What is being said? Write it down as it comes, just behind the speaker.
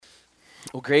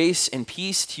Well, grace and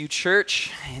peace to you,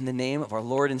 church, in the name of our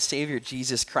Lord and Savior,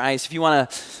 Jesus Christ. If you want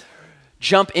to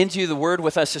jump into the word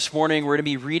with us this morning, we're going to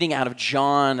be reading out of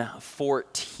John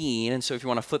 14. And so if you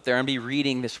want to flip there, I'm going to be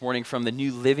reading this morning from the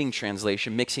New Living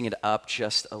Translation, mixing it up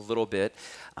just a little bit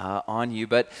on you.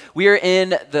 But we are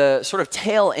in the sort of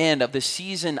tail end of the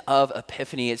season of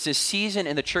Epiphany. It's this season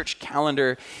in the church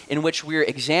calendar in which we're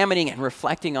examining and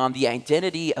reflecting on the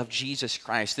identity of Jesus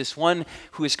Christ, this one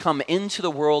who has come into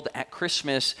the world at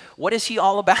Christmas. What is he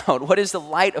all about? What is the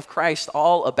light of Christ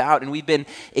all about? And we've been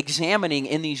examining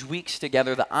in these weeks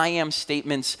together the I am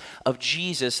statements of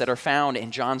Jesus that are found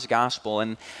in John's gospel.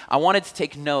 And I wanted to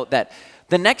take note that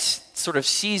the next sort of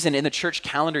season in the church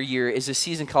calendar year is a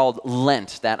season called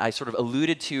Lent that I sort of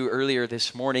alluded to earlier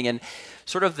this morning. And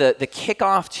sort of the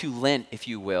kickoff to Lent, if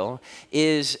you will,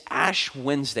 is Ash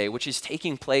Wednesday, which is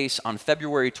taking place on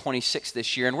February 26th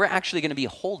this year. And we're actually going to be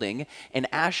holding an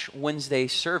Ash Wednesday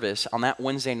service on that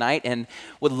Wednesday night, and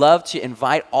would love to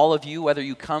invite all of you, whether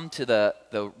you come to the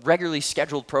regularly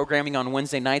scheduled programming on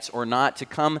Wednesday nights or not, to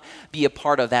come be a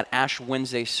part of that Ash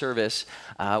Wednesday service.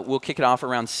 We'll kick it off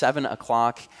around 7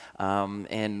 o'clock.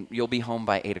 And you'll be home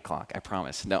by 8 o'clock, I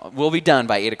promise. No, we'll be done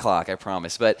by 8 o'clock, I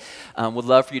promise. But would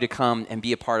love for you to come and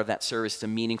be a part of that service. It's a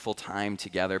meaningful time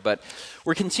together. But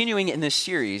we're continuing in this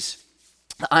series,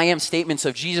 the I am statements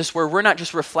of Jesus, where we're not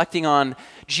just reflecting on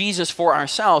Jesus for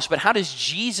ourselves, but how does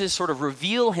Jesus sort of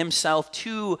reveal himself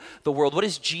to the world? What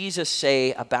does Jesus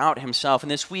say about himself?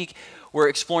 And this week, we're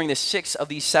exploring the 6 of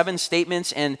these 7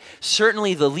 statements, and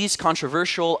certainly the least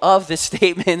controversial of the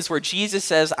statements, where Jesus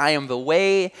says, I am the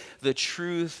way, the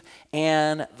truth,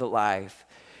 and the life.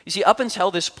 You see, up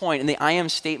until this point in the I am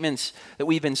statements that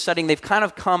we've been studying, they've kind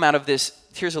of come out of this.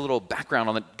 Here's a little background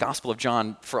on the Gospel of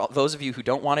John for those of you who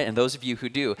don't want it and those of you who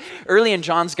do. Early in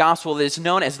John's Gospel, it is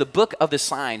known as the Book of the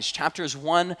Signs, chapters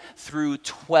 1 through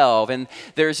 12. And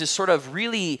there's this sort of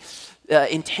really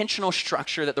intentional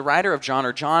structure that the writer of John,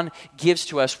 or John, gives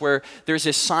to us, where there's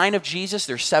this sign of Jesus,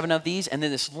 there's 7 of these, and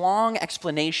then this long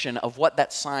explanation of what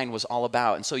that sign was all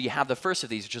about. And so you have the first of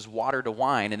these, which is water to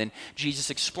wine, and then Jesus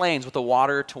explains what the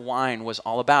water to wine was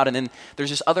all about. And then there's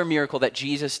this other miracle that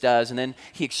Jesus does, and then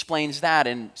he explains that,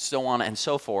 and so on and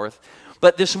so forth.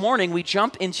 But this morning, we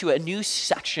jump into a new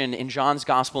section in John's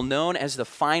gospel known as the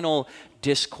final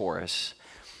discourse.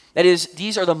 That is,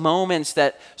 these are the moments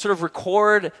that sort of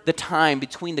record the time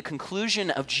between the conclusion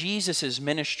of Jesus'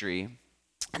 ministry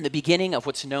and the beginning of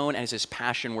what's known as his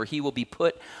passion, where he will be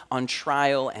put on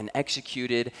trial and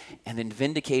executed and then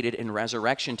vindicated in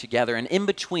resurrection together. And in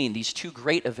between these 2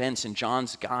 great events in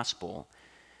John's gospel,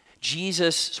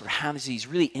 Jesus sort of has these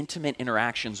really intimate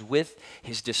interactions with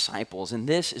his disciples. And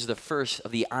this is the first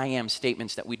of the I am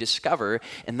statements that we discover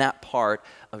in that part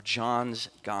of John's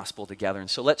gospel together. And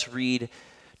so let's read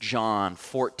John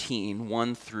 14,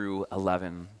 1 through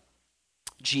 11.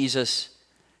 Jesus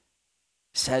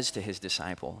says to his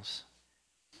disciples,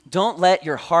 don't let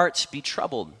your hearts be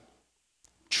troubled.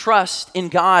 Trust in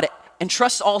God and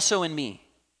trust also in me.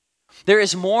 There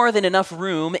is more than enough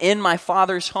room in my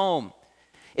Father's home.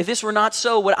 If this were not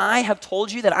so, would I have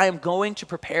told you that I am going to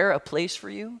prepare a place for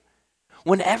you?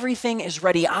 When everything is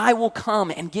ready, I will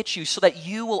come and get you so that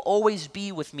you will always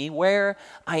be with me where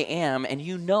I am, and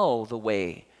you know the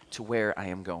way to where I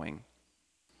am going.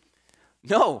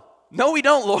 No, we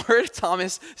don't, Lord,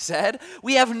 Thomas said.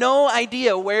 We have no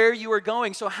idea where you are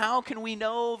going, so how can we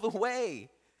know the way?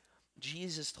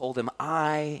 Jesus told him,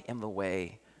 I am the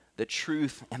way, the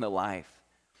truth, and the life.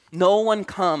 No one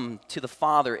come to the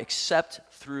Father except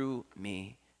through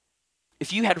me.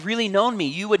 If you had really known me,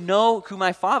 you would know who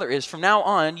my Father is. From now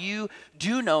on, you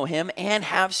do know him and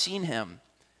have seen him.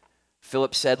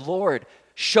 Philip said, Lord,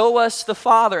 show us the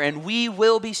Father, and we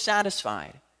will be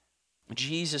satisfied.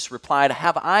 Jesus replied,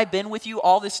 have I been with you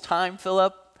all this time,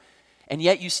 Philip, and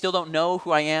yet you still don't know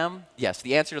who I am? Yes,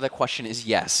 the answer to that question is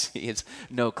yes. He has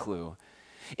no clue.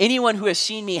 Anyone who has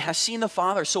seen me has seen the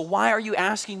Father, so why are you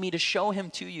asking me to show him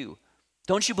to you?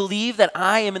 Don't you believe that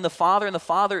I am in the Father and the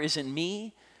Father is in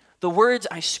me? The words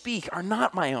I speak are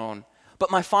not my own,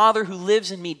 but my Father who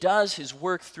lives in me does his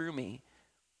work through me.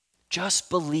 Just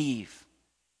believe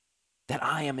that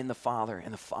I am in the Father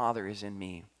and the Father is in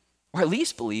me. Or at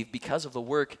least believe because of the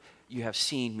work you have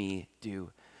seen me do.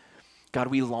 God,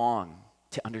 we long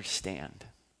to understand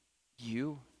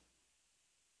you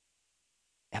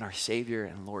and our Savior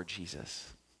and Lord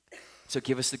Jesus. So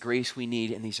give us the grace we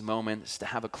need in these moments to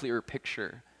have a clearer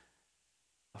picture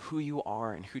of who you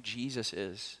are and who Jesus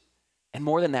is. And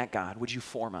more than that, God, would you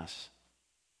form us?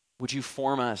 Would you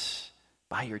form us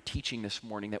by your teaching this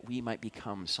morning that we might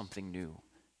become something new?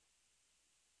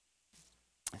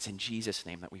 It's in Jesus'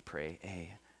 name that we pray.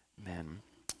 Amen.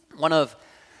 One of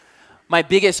my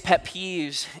biggest pet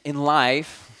peeves in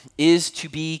life is to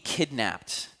be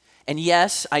kidnapped. And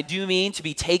yes, I do mean to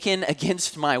be taken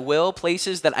against my will,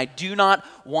 places that I do not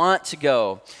want to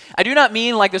go. I do not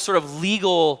mean like the sort of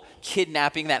legal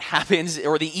kidnapping that happens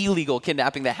or the illegal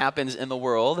kidnapping that happens in the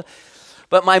world.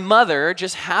 But my mother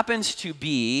just happens to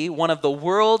be one of the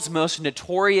world's most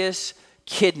notorious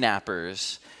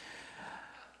kidnappers.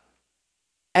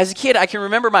 As a kid, I can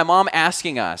remember my mom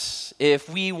asking us if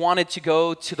we wanted to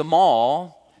go to the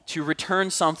mall to return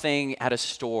something at a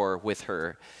store with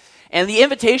her. And the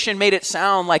invitation made it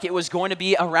sound like it was going to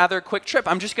be a rather quick trip.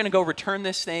 I'm just going to go return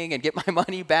this thing and get my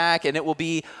money back, and it will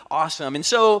be awesome. And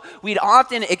so we'd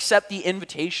often accept the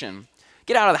invitation.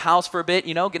 Get out of the house for a bit,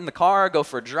 get in the car, go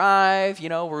for a drive.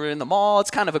 We're in the mall.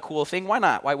 It's kind of a cool thing. Why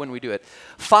not? Why wouldn't we do it?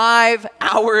 5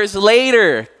 hours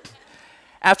later,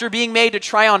 after being made to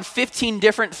try on 15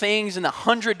 different things in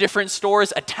 100 different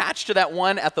stores attached to that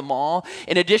one at the mall,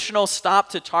 an additional stop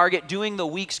to Target, doing the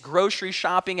week's grocery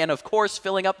shopping, and of course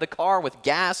filling up the car with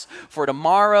gas for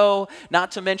tomorrow,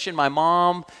 not to mention my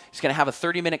mom is going to have a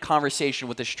 30-minute conversation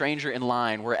with a stranger in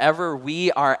line. Wherever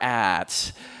we are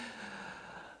at,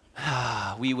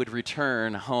 we would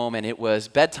return home and it was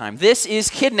bedtime. This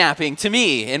is kidnapping to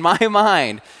me in my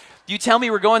mind. You tell me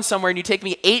we're going somewhere and you take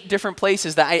me 8 different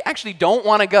places that I actually don't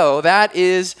want to go. That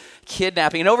is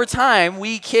kidnapping. And over time,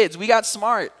 we kids, we got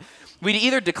smart. We'd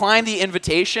either decline the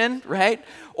invitation, right?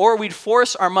 Or we'd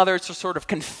force our mother to sort of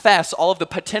confess all of the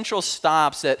potential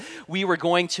stops that we were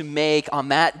going to make on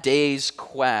that day's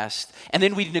quest. And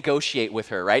then we'd negotiate with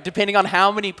her, right? Depending on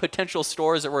how many potential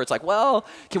stores there were. It's like, well,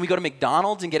 can we go to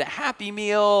McDonald's and get a Happy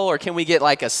Meal? Or can we get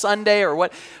like a sundae? Or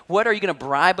what are you going to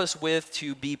bribe us with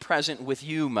to be present with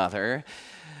you, Mother?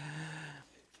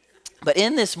 But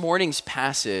in this morning's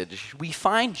passage, we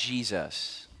find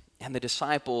Jesus and the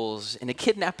disciples in a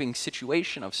kidnapping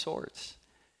situation of sorts.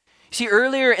 See,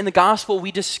 earlier in the gospel,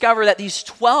 we discover that these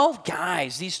 12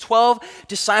 guys, these 12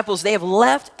 disciples, they have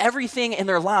left everything in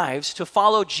their lives to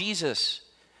follow Jesus.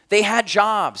 They had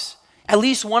jobs. At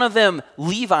least one of them,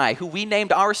 Levi, who we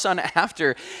named our son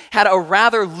after, had a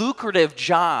rather lucrative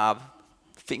job.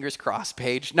 Fingers crossed,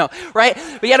 Paige. No, right?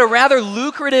 But he had a rather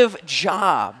lucrative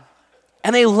job.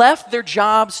 And they left their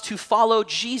jobs to follow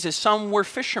Jesus. Some were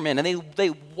fishermen, and they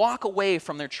walk away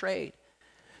from their trade.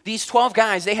 These 12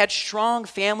 guys, they had strong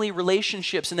family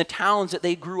relationships in the towns that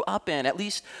they grew up in. At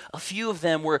least a few of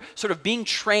them were sort of being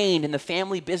trained in the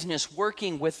family business,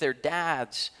 working with their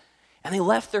dads. And they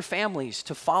left their families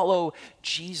to follow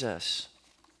Jesus.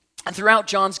 And throughout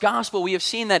John's gospel, we have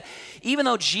seen that even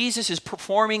though Jesus is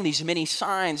performing these many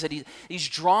signs, that he's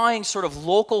drawing sort of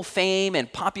local fame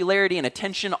and popularity and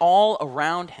attention all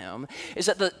around him, is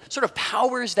that the sort of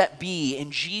powers that be in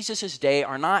Jesus' day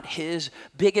are not his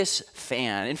biggest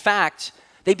fan. In fact,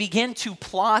 they begin to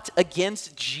plot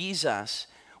against Jesus.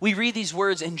 We read these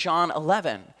words in John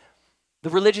 11. The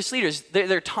religious leaders,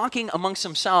 they're talking amongst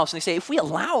themselves, and they say, if we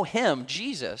allow him,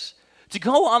 Jesus, to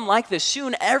go on like this,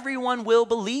 soon everyone will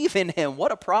believe in him.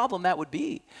 What a problem that would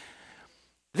be.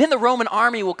 Then the Roman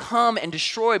army will come and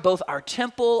destroy both our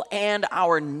temple and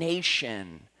our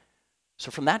nation.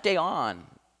 So from that day on,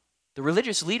 the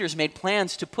religious leaders made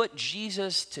plans to put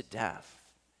Jesus to death.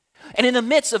 And in the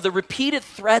midst of the repeated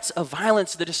threats of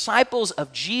violence, the disciples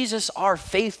of Jesus are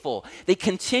faithful. They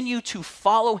continue to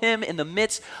follow him in the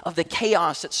midst of the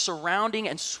chaos that's surrounding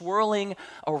and swirling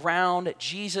around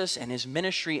Jesus and his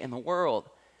ministry in the world.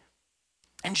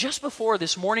 And just before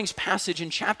this morning's passage in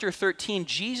chapter 13,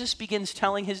 Jesus begins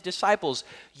telling his disciples,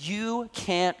 you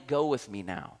can't go with me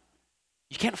now.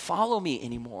 You can't follow me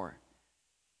anymore.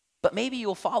 But maybe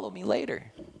you'll follow me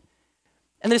later.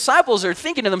 And the disciples are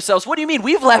thinking to themselves, what do you mean?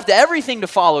 We've left everything to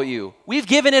follow you. We've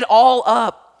given it all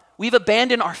up. We've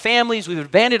abandoned our families. We've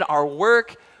abandoned our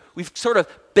work. We've sort of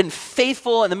been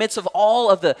faithful in the midst of all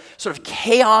of the sort of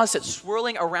chaos that's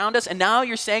swirling around us. And now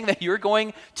you're saying that you're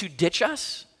going to ditch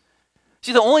us?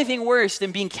 See, the only thing worse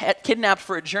than being kidnapped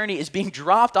for a journey is being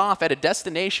dropped off at a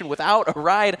destination without a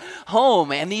ride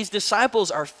home. And these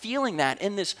disciples are feeling that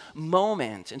in this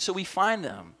moment. And so we find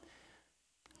them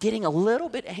getting a little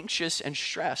bit anxious and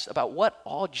stressed about what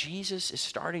all Jesus is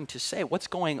starting to say, what's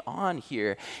going on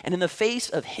here. And in the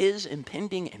face of his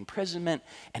impending imprisonment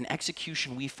and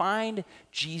execution, we find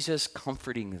Jesus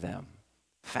comforting them.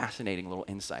 Fascinating little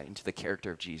insight into the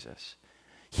character of Jesus.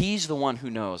 He's the one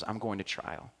who knows, I'm going to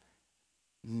trial.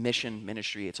 Mission,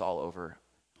 ministry, it's all over.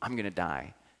 I'm going to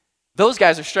die. Those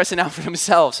guys are stressing out for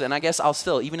themselves, and I guess I'll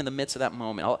still, even in the midst of that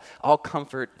moment, I'll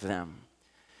comfort them.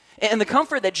 And the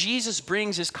comfort that Jesus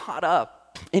brings is caught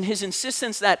up in his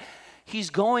insistence that he's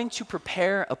going to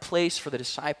prepare a place for the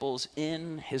disciples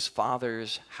in his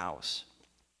Father's house.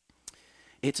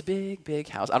 It's a big, big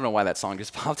house. I don't know why that song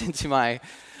just popped into my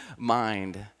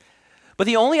mind. But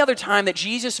the only other time that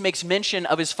Jesus makes mention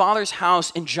of his Father's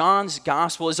house in John's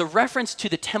gospel is a reference to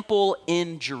the temple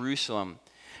in Jerusalem.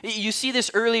 You see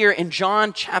this earlier in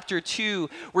John chapter 2,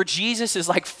 where Jesus is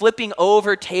like flipping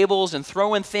over tables and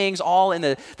throwing things all in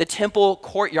the temple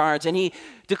courtyards. And he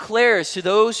declares to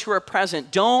those who are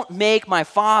present, don't make my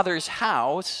Father's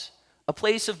house a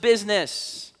place of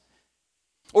business.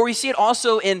 Or we see it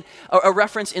also in a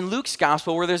reference in Luke's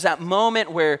gospel, where there's that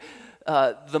moment where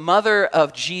the mother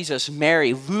of Jesus,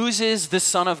 Mary, loses the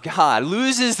Son of God,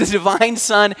 loses the divine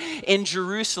Son in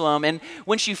Jerusalem. And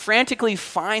when she frantically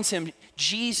finds him,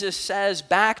 Jesus says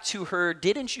back to her,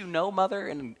 didn't you know, mother,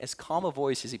 in as calm a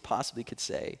voice as he possibly could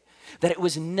say, that it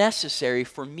was necessary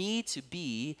for me to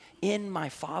be in my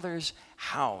Father's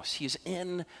house. He is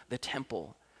in the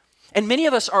temple. And many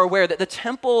of us are aware that the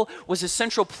temple was a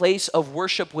central place of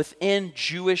worship within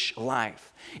Jewish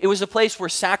life. It was a place where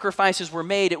sacrifices were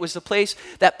made. It was the place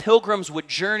that pilgrims would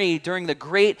journey during the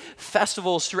great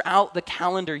festivals throughout the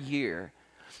calendar year.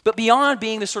 But beyond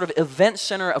being the sort of event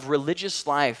center of religious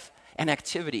life and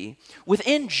activity,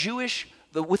 within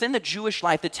the Jewish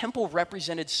life, the temple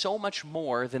represented so much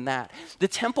more than that. The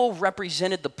temple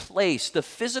represented the place, the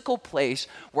physical place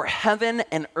where heaven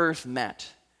and earth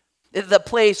met. The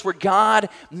place where God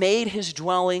made his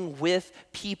dwelling with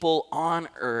people on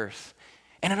earth.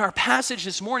 And in our passage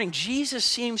this morning, Jesus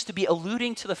seems to be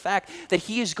alluding to the fact that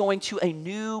he is going to a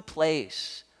new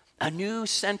place, a new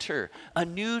center, a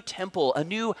new temple, a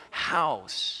new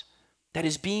house that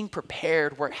is being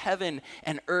prepared where heaven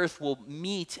and earth will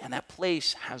meet, and that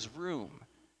place has room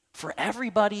for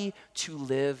everybody to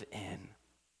live in.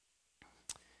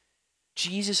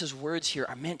 Jesus' words here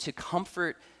are meant to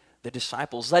comfort the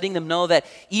disciples, letting them know that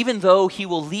even though he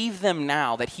will leave them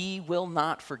now, that he will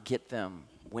not forget them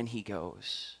when he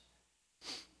goes.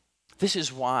 This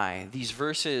is why these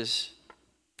verses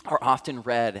are often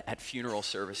read at funeral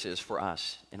services for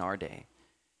us in our day.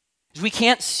 We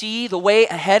can't see the way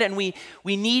ahead, and we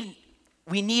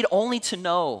need only to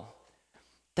know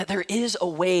that there is a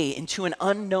way into an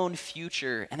unknown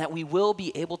future, and that we will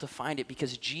be able to find it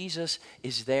because Jesus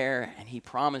is there, and he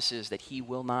promises that he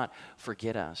will not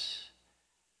forget us.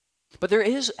 But there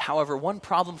is, however, one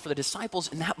problem for the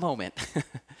disciples in that moment.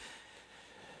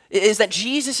 Is that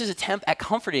Jesus' attempt at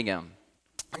comforting him.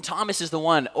 And Thomas is the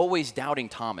one always doubting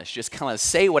Thomas, just kind of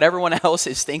say what everyone else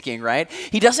is thinking, right?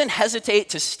 He doesn't hesitate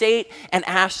to state and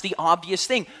ask the obvious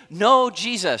thing. No,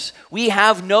 Jesus, we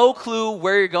have no clue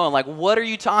where you're going. Like, what are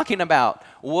you talking about?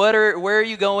 Where are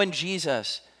you going,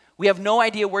 Jesus? We have no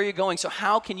idea where you're going, so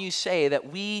how can you say that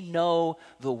we know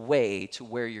the way to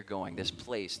where you're going, this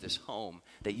place, this home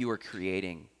that you are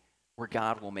creating, where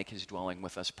God will make his dwelling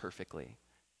with us perfectly?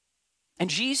 And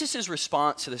Jesus'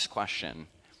 response to this question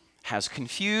has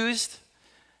confused,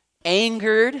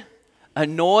 angered,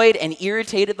 annoyed, and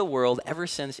irritated the world ever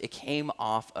since it came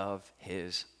off of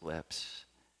his lips.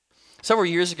 Several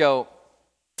years ago,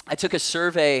 I took a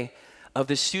survey of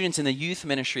the students in the youth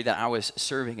ministry that I was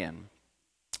serving in.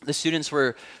 The students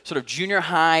were sort of junior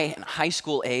high and high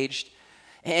school aged.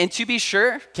 And to be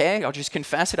sure, okay, I'll just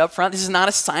confess it up front, this is not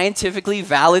a scientifically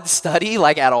valid study,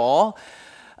 like at all.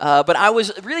 But I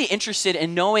was really interested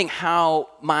in knowing how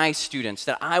my students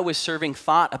that I was serving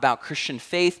thought about Christian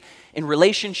faith in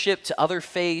relationship to other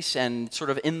faiths and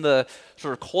sort of in the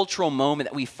sort of cultural moment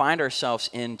that we find ourselves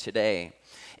in today.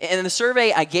 And the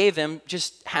survey I gave them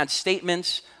just had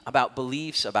statements about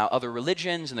beliefs about other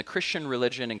religions and the Christian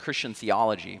religion and Christian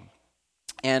theology.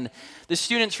 And the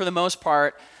students, for the most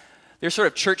part, they're sort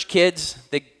of church kids.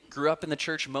 They grew up in the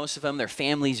church, most of them. Their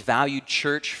families valued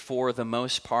church for the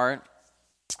most part.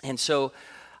 And so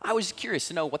I was curious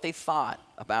to know what they thought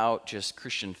about just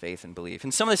Christian faith and belief.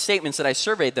 And some of the statements that I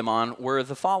surveyed them on were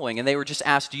the following. And they were just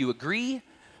asked, do you agree,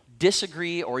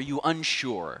 disagree, or are you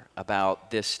unsure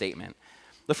about this statement?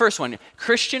 The first one,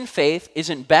 Christian faith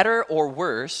isn't better or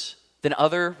worse than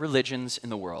other religions in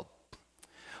the world.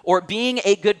 Or being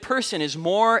a good person is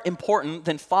more important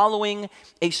than following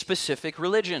a specific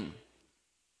religion.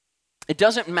 It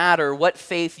doesn't matter what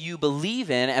faith you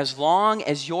believe in as long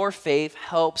as your faith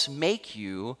helps make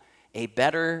you a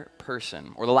better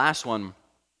person. Or the last one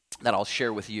that I'll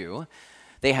share with you,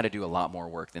 they had to do a lot more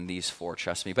work than these four,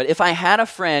 trust me. But if I had a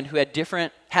friend who had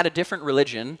a different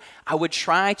religion, I would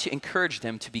try to encourage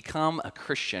them to become a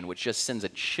Christian, which just sends a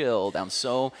chill down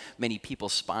so many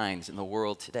people's spines in the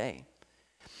world today.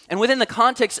 And within the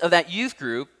context of that youth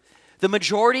group, the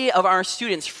majority of our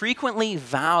students frequently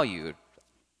valued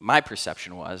my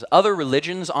perception was, other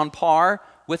religions on par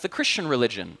with the Christian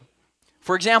religion.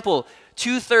 For example,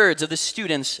 2/3 of the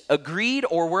students agreed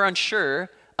or were unsure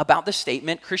about the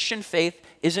statement, Christian faith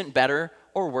isn't better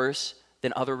or worse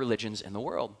than other religions in the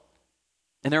world.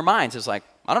 In their minds, it's like,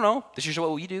 I don't know, this is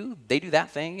what we do, they do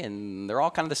that thing, and they're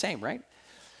all kind of the same, right?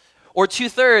 Or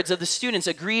 2/3 of the students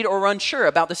agreed or were unsure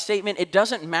about the statement, it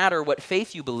doesn't matter what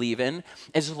faith you believe in,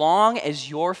 as long as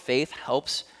your faith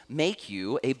helps make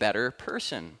you a better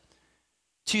person.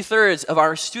 2/3 of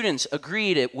our students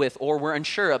agreed with or were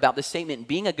unsure about the statement,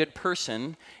 being a good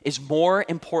person is more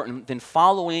important than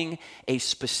following a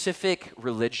specific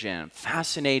religion.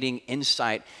 Fascinating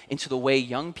insight into the way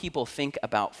young people think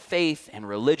about faith and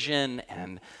religion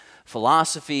and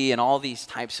philosophy and all these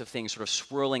types of things sort of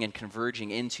swirling and converging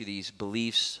into these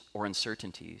beliefs or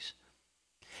uncertainties.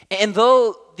 And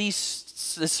though the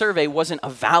survey wasn't a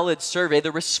valid survey,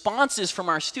 the responses from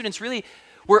our students really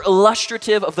were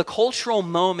illustrative of the cultural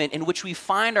moment in which we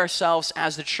find ourselves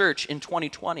as the church in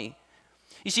 2020.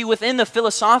 You see, within the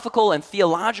philosophical and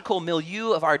theological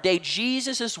milieu of our day,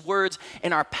 Jesus' words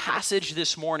in our passage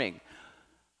this morning,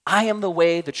 I am the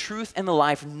way, the truth, and the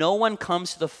life. No one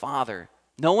comes to the Father.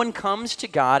 No one comes to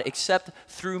God except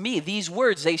through me. These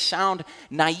words, they sound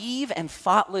naive and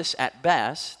thoughtless at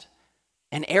best,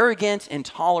 and arrogant,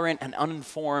 intolerant, and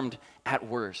uninformed at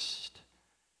worst.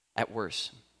 At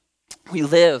worst. We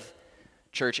live,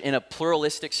 church, in a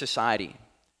pluralistic society.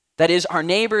 That is, our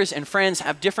neighbors and friends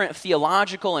have different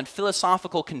theological and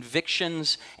philosophical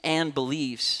convictions and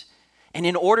beliefs. And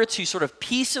in order to sort of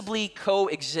peaceably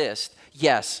coexist,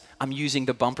 yes, I'm using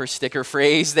the bumper sticker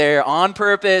phrase there on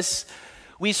purpose,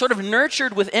 we sort of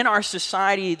nurtured within our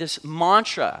society this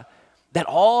mantra that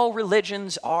all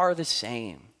religions are the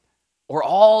same, or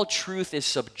all truth is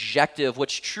subjective.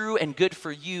 What's true and good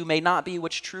for you may not be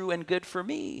what's true and good for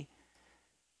me.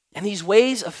 And these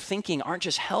ways of thinking aren't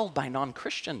just held by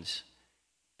non-Christians.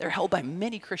 They're held by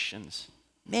many Christians,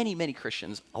 many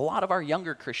Christians, a lot of our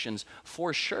younger Christians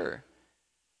for sure.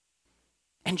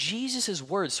 And Jesus'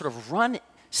 words sort of run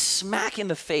smack in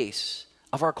the face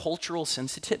of our cultural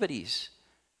sensitivities.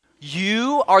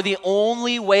 You are the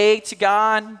only way to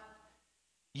God.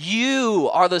 You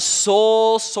are the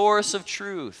sole source of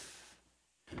truth.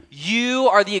 You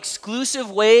are the exclusive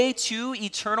way to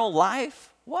eternal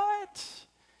life. What?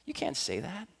 You can't say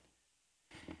that.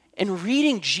 And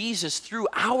reading Jesus through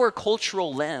our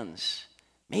cultural lens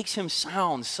makes him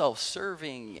sound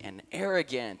self-serving and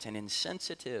arrogant and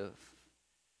insensitive.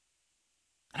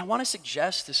 And I want to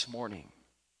suggest this morning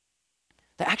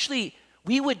that actually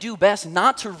we would do best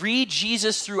not to read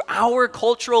Jesus through our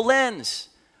cultural lens,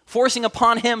 forcing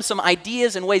upon him some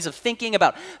ideas and ways of thinking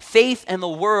about faith and the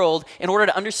world in order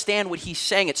to understand what he's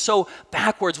saying. It's so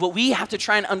backwards. What we have to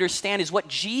try and understand is what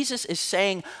Jesus is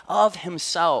saying of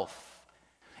himself.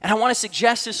 And I want to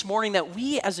suggest this morning that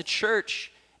we as a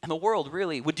church and the world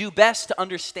really would do best to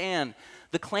understand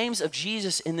the claims of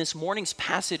Jesus in this morning's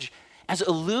passage as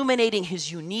illuminating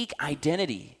his unique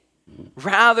identity,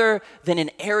 rather than an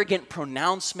arrogant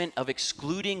pronouncement of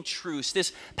excluding truths.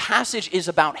 This passage is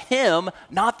about him,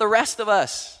 not the rest of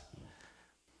us.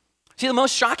 See, the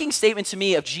most shocking statement to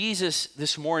me of Jesus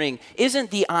this morning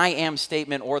isn't the I am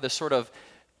statement or the sort of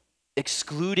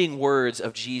excluding words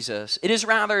of Jesus. It is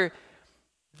rather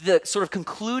the sort of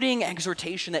concluding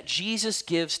exhortation that Jesus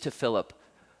gives to Philip.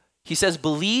 He says,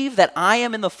 believe that I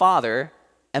am in the Father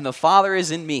and the Father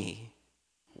is in me.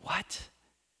 What?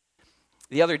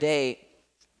 The other day,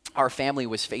 our family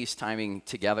was FaceTiming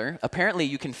together. Apparently,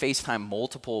 you can FaceTime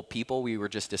multiple people. We were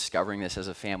just discovering this as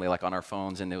a family, like on our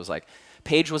phones, and it was like,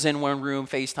 Paige was in one room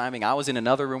FaceTiming. I was in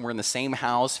another room. We're in the same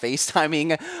house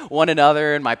FaceTiming one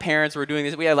another, and my parents were doing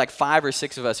this. We had like 5 or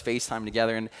 6 of us FaceTime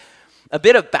together. And a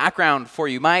bit of background for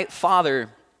you. My father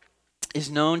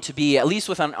is known to be, at least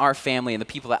within our family and the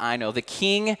people that I know, the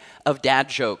king of dad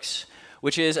jokes,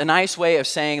 which is a nice way of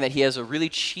saying that he has a really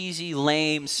cheesy,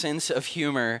 lame sense of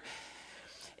humor.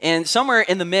 And somewhere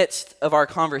in the midst of our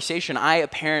conversation, I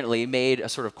apparently made a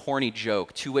sort of corny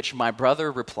joke, to which my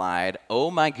brother replied, oh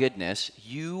my goodness,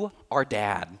 you are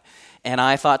dad. And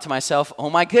I thought to myself, oh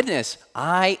my goodness,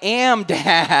 I am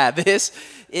dad. This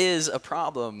is a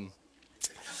problem.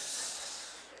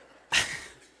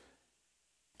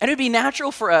 And it would be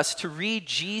natural for us to read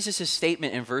Jesus'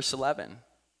 statement in verse 11.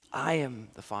 I am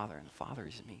the Father, and the Father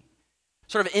is in me.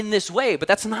 Sort of in this way, but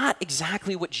that's not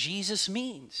exactly what Jesus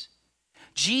means.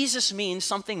 Jesus means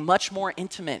something much more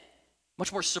intimate,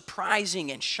 much more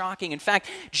surprising and shocking. In fact,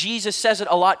 Jesus says it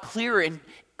a lot clearer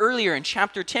earlier in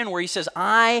chapter 10, where he says,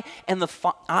 I and the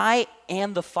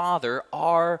Father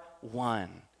are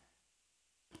one.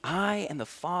 I and the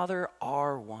Father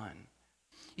are one.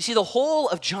 You You see, the whole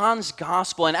of John's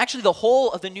gospel, and actually the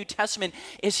whole of the New Testament,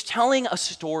 is telling a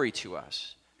story to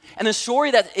us. And the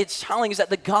story that it's telling is that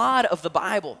the God of the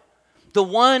Bible, the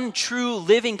one true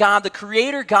living God, the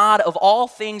creator God of all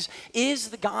things, is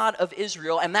the God of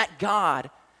Israel. And that God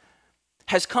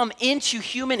has come into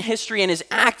human history and is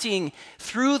acting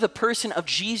through the person of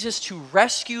Jesus to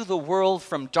rescue the world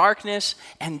from darkness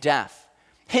and death.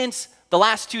 Hence, the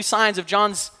last two signs of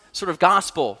John's sort of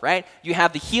gospel, right? You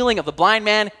have the healing of the blind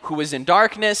man who was in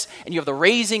darkness, and you have the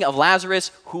raising of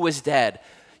Lazarus who was dead.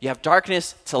 You have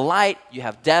darkness to light, you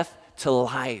have death to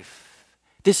life.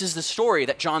 This is the story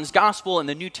that John's gospel in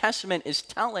the New Testament is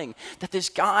telling, that this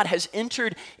God has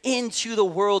entered into the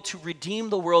world to redeem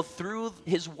the world through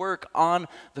his work on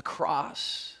the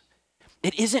cross.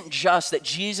 It isn't just that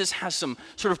Jesus has some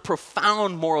sort of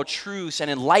profound moral truths and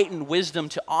enlightened wisdom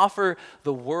to offer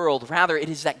the world. Rather, it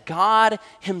is that God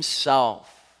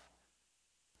himself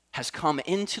has come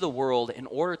into the world in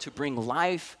order to bring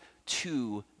life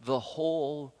to the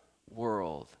whole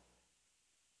world.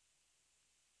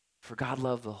 For God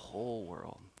loved the whole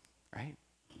world, right?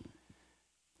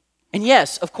 And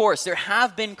yes, of course, there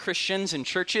have been Christians and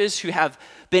churches who have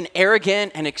been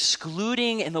arrogant and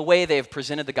excluding in the way they have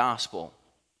presented the gospel.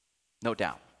 No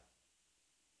doubt.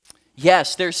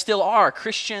 Yes, there still are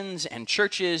Christians and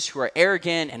churches who are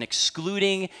arrogant and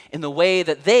excluding in the way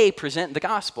that they present the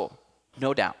gospel.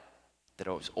 No doubt. That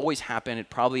always happened. It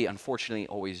probably, unfortunately,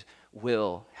 always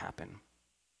will happen.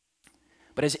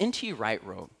 But as N.T. Wright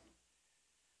wrote,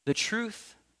 the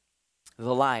truth,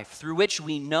 the life, through which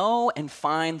we know and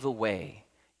find the way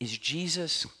is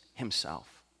Jesus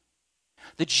himself.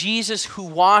 The Jesus who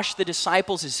washed the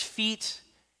disciples' feet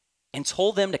and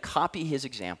told them to copy his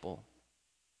example.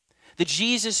 The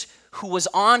Jesus who was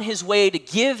on his way to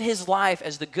give his life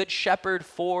as the good shepherd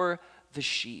for the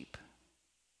sheep.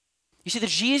 You see, the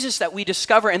Jesus that we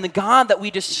discover and the God that we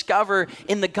discover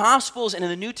in the Gospels and in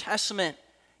the New Testament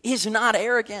is not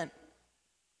arrogant.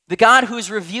 The God who is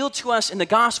revealed to us in the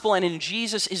gospel and in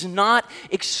Jesus is not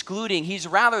excluding. He's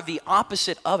rather the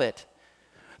opposite of it.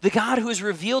 The God who is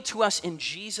revealed to us in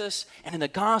Jesus and in the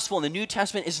gospel in the New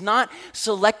Testament is not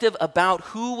selective about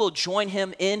who will join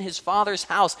him in his Father's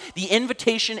house. The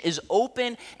invitation is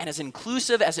open and as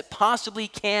inclusive as it possibly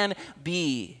can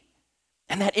be.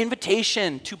 And that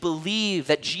invitation to believe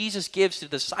that Jesus gives to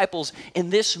the disciples in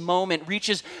this moment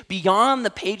reaches beyond the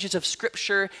pages of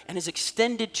Scripture and is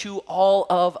extended to all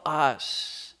of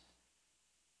us.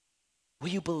 Will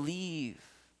you believe?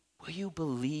 Will you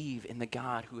believe in the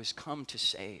God who has come to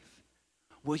save?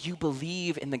 Will you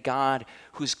believe in the God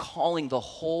who is calling the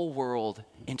whole world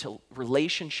into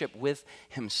relationship with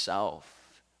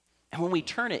himself? And when we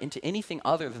turn it into anything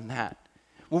other than that,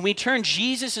 when we turn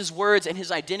Jesus' words and his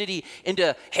identity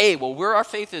into, hey, well, our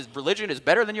faith is, religion is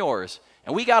better than yours,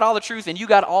 and we got all the truth and you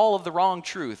got all of the wrong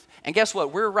truth, and guess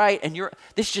what, we're right and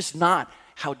this is just not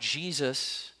how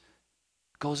Jesus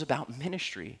goes about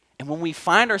ministry. And when we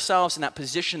find ourselves in that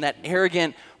position, that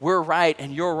arrogant, we're right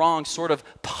and you're wrong sort of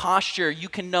posture, you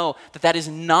can know that that is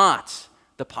not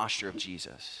the posture of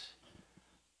Jesus.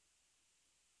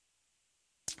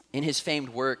 In his famed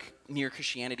work, Mere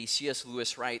Christianity, C.S.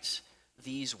 Lewis writes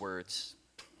these words: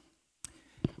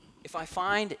 if I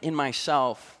find in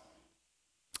myself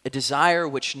a desire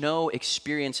which no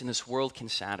experience in this world can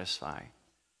satisfy,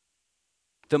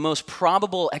 the most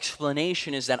probable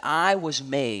explanation is that I was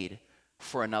made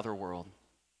for another world.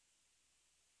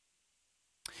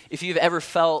 If you've ever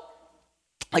felt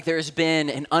like there has been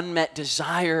an unmet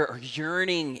desire or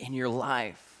yearning in your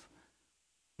life,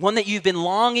 one that you've been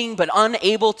longing but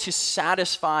unable to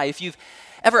satisfy, if you've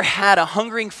ever had a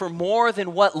hungering for more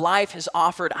than what life has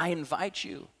offered, I invite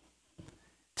you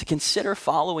to consider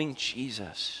following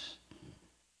Jesus.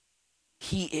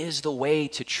 He is the way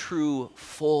to true,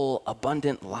 full,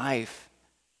 abundant life.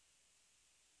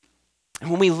 And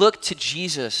when we look to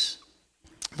Jesus,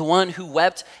 the one who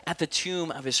wept at the tomb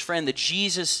of his friend, the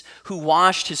Jesus who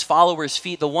washed his followers'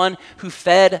 feet, the one who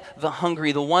fed the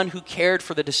hungry, the one who cared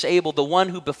for the disabled, the one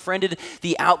who befriended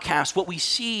the outcast, what we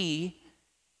see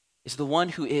is the one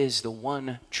who is the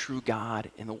one true God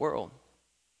in the world.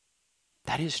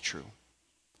 That is true.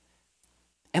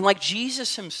 And like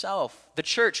Jesus himself, the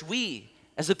church, we,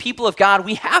 as the people of God,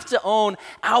 we have to own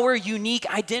our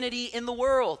unique identity in the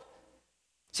world.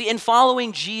 See, in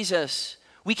following Jesus,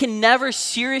 we can never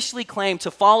seriously claim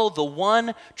to follow the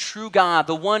one true God,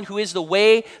 the one who is the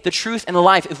way, the truth, and the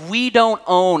life, if we don't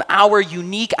own our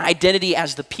unique identity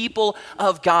as the people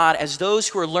of God, as those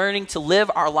who are learning to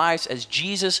live our lives as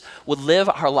Jesus would live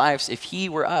our lives if he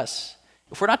were us.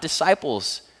 If we're not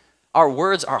disciples, our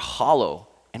words are hollow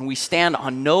and we stand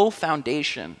on no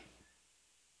foundation.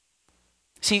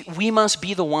 See, we must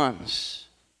be the ones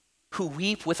who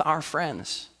weep with our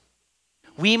friends.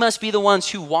 We must be the ones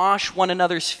who wash one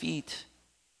another's feet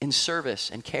in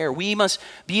service and care. We must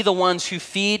be the ones who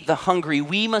feed the hungry.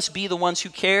 We must be the ones who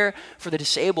care for the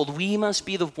disabled. We must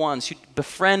be the ones who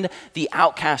befriend the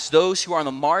outcast, those who are on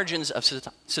the margins of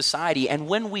society. And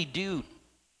when we do,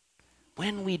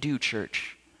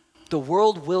 church, the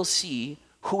world will see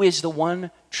who is the one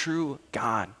true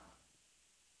God,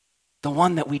 the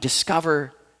one that we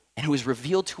discover and who is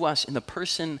revealed to us in the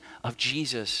person of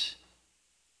Jesus.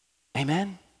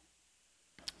 Amen?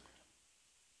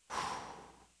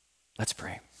 Let's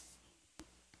pray.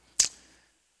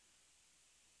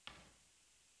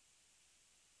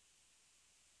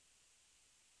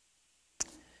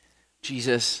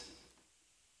 Jesus,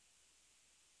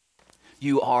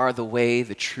 you are the way,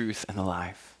 the truth, and the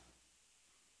life.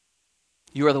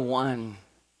 You are the one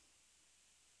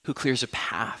who clears a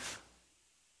path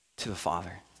to the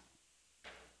Father.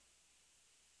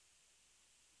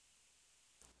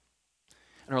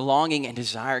 And our longing and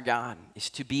desire, God, is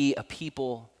to be a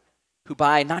people who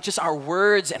by not just our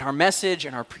words and our message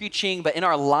and our preaching, but in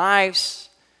our lives,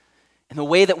 in the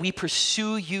way that we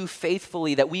pursue you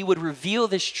faithfully, that we would reveal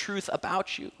this truth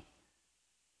about you.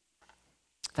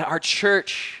 That our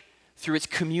church, through its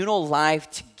communal life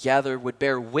together, would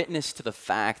bear witness to the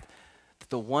fact that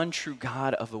the one true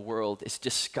God of the world is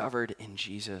discovered in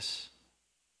Jesus.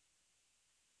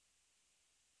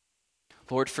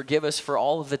 Lord, forgive us for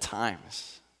all of the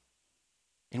times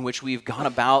in which we've gone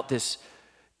about this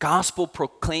gospel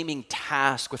proclaiming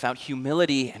task without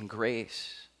humility and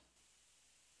grace.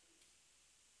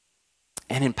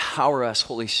 And empower us,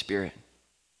 Holy Spirit,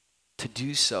 to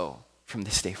do so from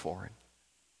this day forward.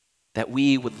 That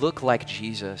we would look like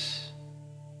Jesus,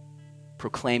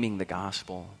 proclaiming the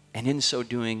gospel, and in so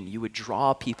doing, you would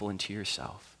draw people into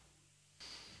yourself.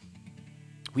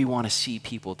 We want to see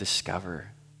people discover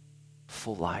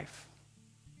full life.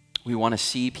 We want to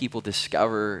see people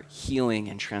discover healing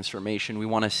and transformation. We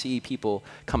want to see people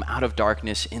come out of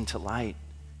darkness into light.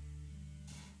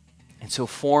 And so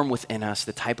form within us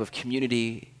the type of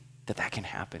community that can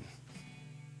happen.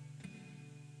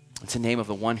 It's the name of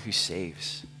the one who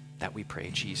saves that we pray,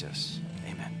 Jesus.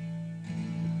 Amen.